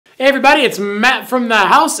Hey everybody, it's Matt from the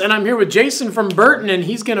house, and I'm here with Jason from Burton, and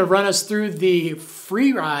he's going to run us through the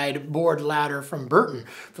Freeride board ladder from Burton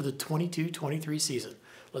for the 22-23 season.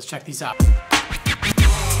 Let's check these out.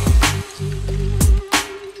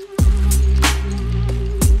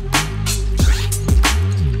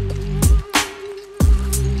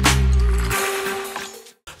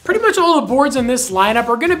 Pretty much all the boards in this lineup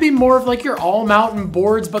are going to be more of like your all-mountain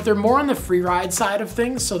boards, but they're more on the Freeride side of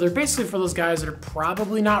things. So they're basically for those guys that are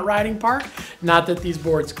probably not riding park. Not that these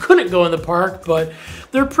boards couldn't go in the park, but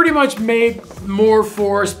they're pretty much made more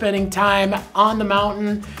for spending time on the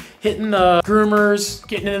mountain, hitting the groomers,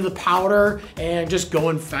 getting into the powder, and just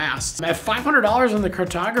going fast. At $500 on the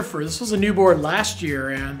cartographer, this was a new board last year,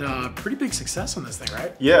 and pretty big success on this thing,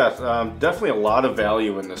 right? Yeah, definitely a lot of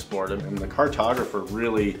value in this board. And the cartographer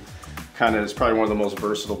really kind of is probably one of the most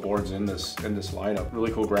versatile boards in this lineup.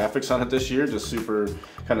 Really cool graphics on it this year, just super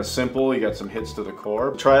kind of simple. You got some hits to the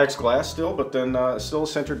core. Tri-X glass still, but then still a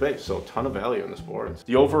centered base, so a ton of value in this board.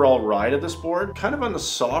 The overall ride of this board, kind of on the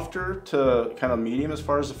softer to kind of medium as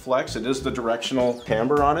far as the flex. It is the directional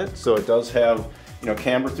camber on it, so it does have, you know,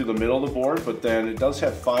 camber through the middle of the board, but then it does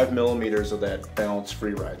have 5 millimeters of that balanced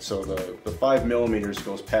free ride. So the 5 millimeters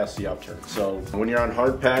goes past the upturn. So when you're on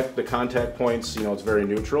hard pack, the contact points, you know, it's very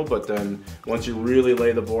neutral, but then once you really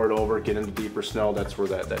lay the board over, get into deeper snow, that's where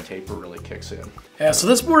that taper really kicks in. Yeah, so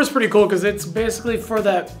this board is pretty cool because it's basically for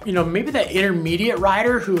that, you know, maybe that intermediate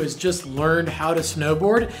rider who has just learned how to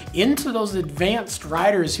snowboard into those advanced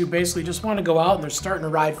riders who basically just want to go out and they're starting to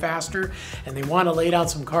ride faster and they want to lay down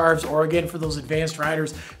some carbs, or again for those advanced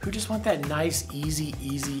riders who just want that nice, easy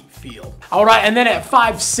feel. All right, and then at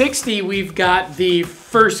 $560, we've got the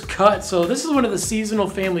first cut. So this is one of the seasonal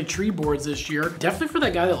family tree boards this year. Definitely for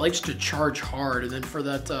that guy that likes to charge hard. And then for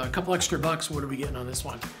that couple extra bucks, what are we getting on this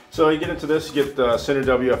one? So you get into this, you get the center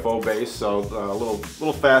WFO base, so a little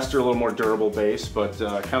faster, a little more durable base, but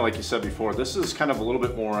kind of like you said before, this is kind of a little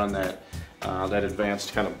bit more on that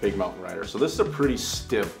advanced kind of big mountain rider. So this is a pretty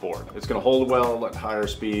stiff board. It's going to hold well at higher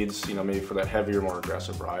speeds, you know, maybe for that heavier, more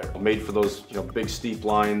aggressive rider. Made for those, you know, big steep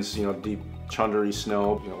lines, you know, deep chundery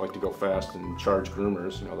snow, you know, like to go fast and charge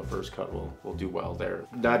groomers. You know, the first cut will do well there.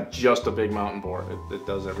 Not just a big mountain board, it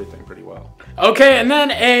does everything pretty well. Okay, and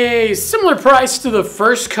then a similar price to the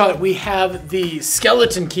first cut, we have the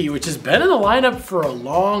skeleton key, which has been in the lineup for a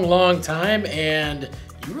long time, and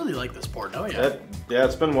you really like this board, don't you? Yeah,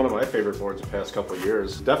 it's been one of my favorite boards the past couple of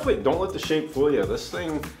years. Definitely don't let the shape fool you. This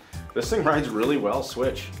thing rides really well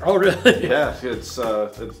switch. Oh, really? Yeah, it's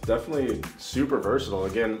definitely super versatile.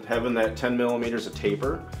 Again, having that 10 millimeters of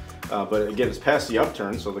taper, but again, it's past the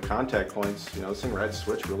upturn, so the contact points, you know, this thing rides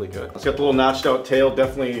switch really good. It's got the little notched out tail,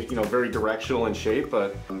 definitely, you know, very directional in shape,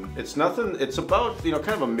 but it's nothing, it's about, you know,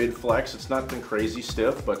 kind of a mid flex. It's nothing crazy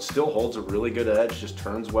stiff, but still holds a really good edge, just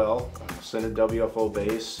turns well. Centered WFO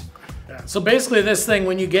base. Yeah. So basically this thing,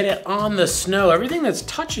 when you get it on the snow, everything that's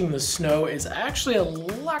touching the snow is actually a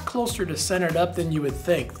lot closer to centered up than you would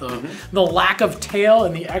think. The lack of tail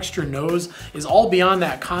and the extra nose is all beyond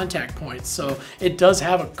that contact point. So it does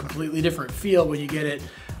have a completely different feel when you get it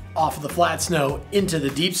off of the flat snow into the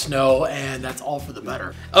deep snow, and that's all for the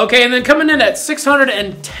better. Okay, and then coming in at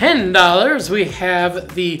 $610, we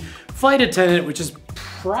have the Flight Attendant, which is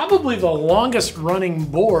probably the longest running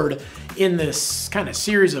board in this kind of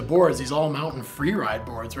series of boards, these all-mountain Freeride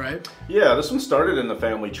boards, right? Yeah, this one started in the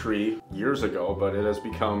family tree years ago, but it has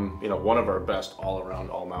become, you know, one of our best all-around,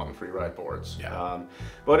 all-mountain Freeride boards. Yeah.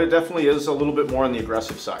 But it definitely is a little bit more on the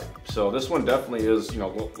aggressive side. So this one definitely is, you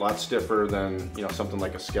know, a lot stiffer than, you know, something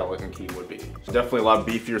like a skeleton key would be. So definitely a lot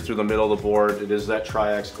beefier through the middle of the board. It is that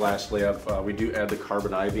Tri-X glass layup. We do add the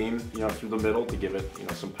carbon I-beam, you know, through the middle to give it, you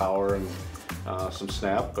know, some power and some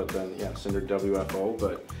snap, but then, yeah, centered WFO.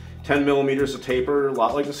 But 10 millimeters of taper, a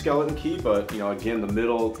lot like the skeleton key, but, you know, again, the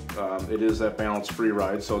middle, it is that balanced free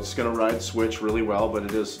ride, so it's going to ride switch really well, but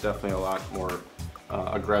it is definitely a lot more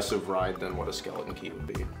aggressive ride than what a skeleton key would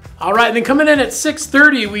be. All right, and then coming in at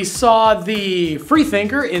 $630, we saw the Free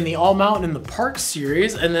Thinker in the All Mountain in the Park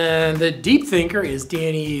series, and then the Deep Thinker is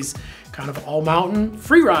Danny's kind of all mountain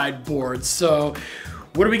Freeride board. So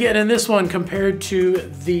what are we getting in this one compared to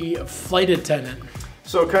the Flight Attendant?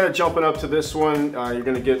 So kind of jumping up to this one, you're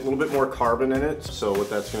going to get a little bit more carbon in it. So what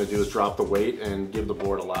that's going to do is drop the weight and give the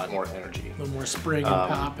board a lot more energy. A little more spring and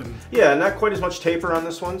pop. Yeah, not quite as much taper on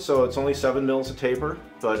this one. So it's only 7 mils of taper,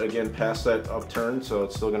 but again, past that upturn. So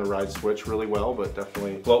it's still going to ride switch really well, but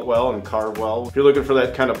definitely float well and carve well. If you're looking for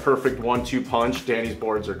that kind of perfect 1-2 punch, Danny's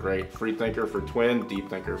boards are great. Free Thinker for twin, Deep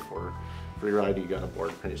Thinker for Freeride, you got a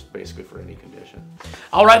board basically for any condition.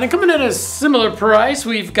 All right, then coming in at a similar price,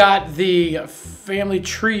 we've got the Family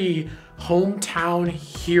Tree Hometown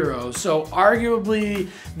Hero. So arguably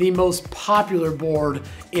the most popular board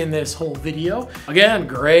in this whole video. Again,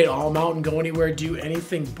 great all mountain, go anywhere, do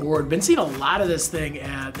anything board. Been seeing a lot of this thing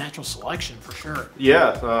at Natural Selection for sure.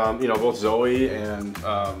 Yeah, you know, both Zoe and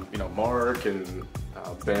you know, Mark and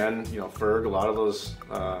Ben, you know, Ferg, a lot of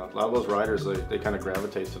those riders, they kind of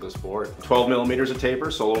gravitate to this board. 12 millimeters of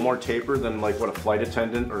taper, so a little more taper than like what a flight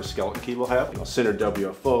attendant or a skeleton key will have. You know, centered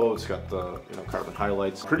WFO, it's got the, you know, carbon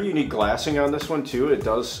highlights. Pretty unique glassing on this one too. It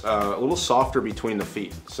does a little softer between the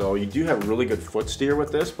feet. So you do have really good foot steer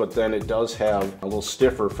with this, but then it does have a little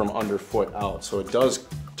stiffer from underfoot out. So it does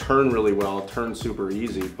turn really well, turn super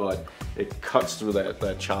easy, but it cuts through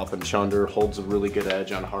that chop and chunder, holds a really good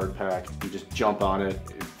edge on hard pack. You just jump on it,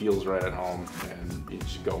 it feels right at home, and you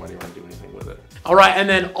just go anywhere and do anything with it. All right, and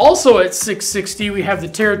then also at 660, we have the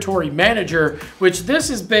Territory Manager, which this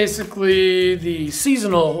is basically the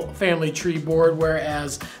seasonal family tree board,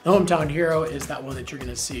 whereas the Hometown Hero is that one that you're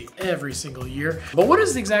gonna see every single year. But what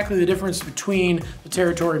is exactly the difference between the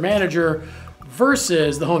Territory Manager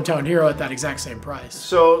versus the Hometown Hero at that exact same price?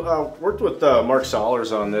 So worked with Mark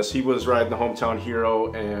Sollers on this. He was riding the Hometown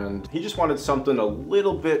Hero and he just wanted something a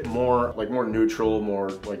little bit more, like more neutral, more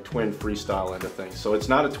like twin freestyle into things. So it's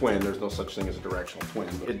not a twin, there's no such thing as a directional twin.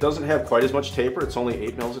 It doesn't have quite as much taper, it's only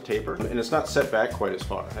 8 mils of taper, and it's not set back quite as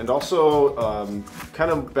far. And also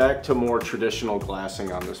kind of back to more traditional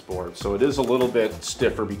glassing on this board. So it is a little bit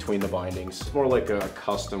stiffer between the bindings. It's more like a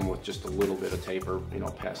custom with just a little bit of taper, you know,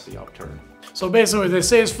 past the upturn. So basically what they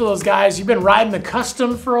say is for those guys, you've been riding the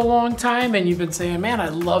custom for a long time and you've been saying, man, I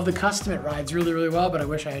love the custom, it rides really, really well, but I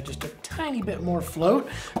wish I had just a tiny bit more float.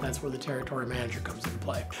 That's where the Territory Manager comes into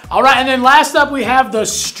play. All right, and then last up we have the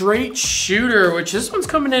Straight Shooter, which this one's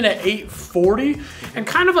coming in at $840, and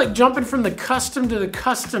kind of like jumping from the custom to the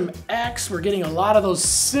Custom X, we're getting a lot of those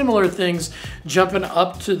similar things jumping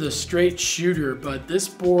up to the Straight Shooter, but this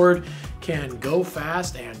board can go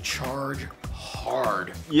fast and charge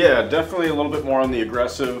hard. Yeah, definitely a little bit more on the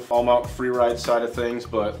aggressive all-mount Freeride side of things,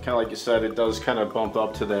 but kind of like you said, it does kind of bump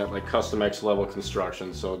up to that like Custom X level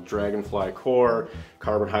construction. So Dragonfly core,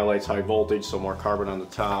 carbon highlights, high voltage, so more carbon on the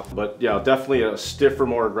top. But yeah, definitely a stiffer,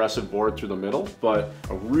 more aggressive board through the middle, but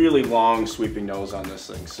a really long sweeping nose on this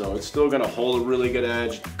thing. So it's still gonna hold a really good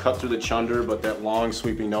edge, cut through the chunder, but that long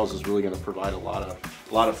sweeping nose is really gonna provide a lot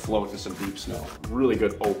of float and some deep snow. Really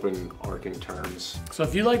good open arcing turns. So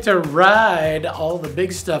if you like to ride all the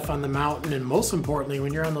big stuff on the mountain, and most importantly,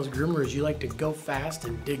 when you're on those groomers, you like to go fast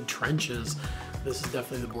and dig trenches, this is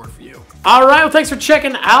definitely the board for you. All right, well, thanks for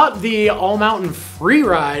checking out the all-mountain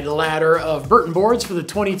Freeride ladder of Burton boards for the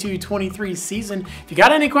 22-23 season. If you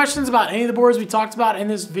got any questions about any of the boards we talked about in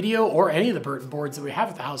this video or any of the Burton boards that we have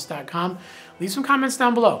at thehouse.com, leave some comments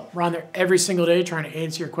down below. We're on there every single day trying to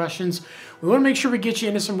answer your questions. We want to make sure we get you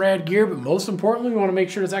into some rad gear, but most importantly, we want to make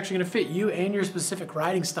sure it's actually going to fit you and your specific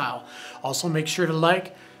riding style. Also, make sure to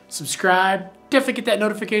like, subscribe, definitely get that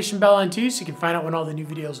notification bell on too so you can find out when all the new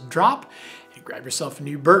videos drop. And grab yourself a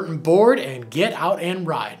new Burton board and get out and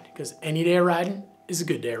ride, because any day of riding is a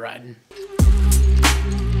good day of riding.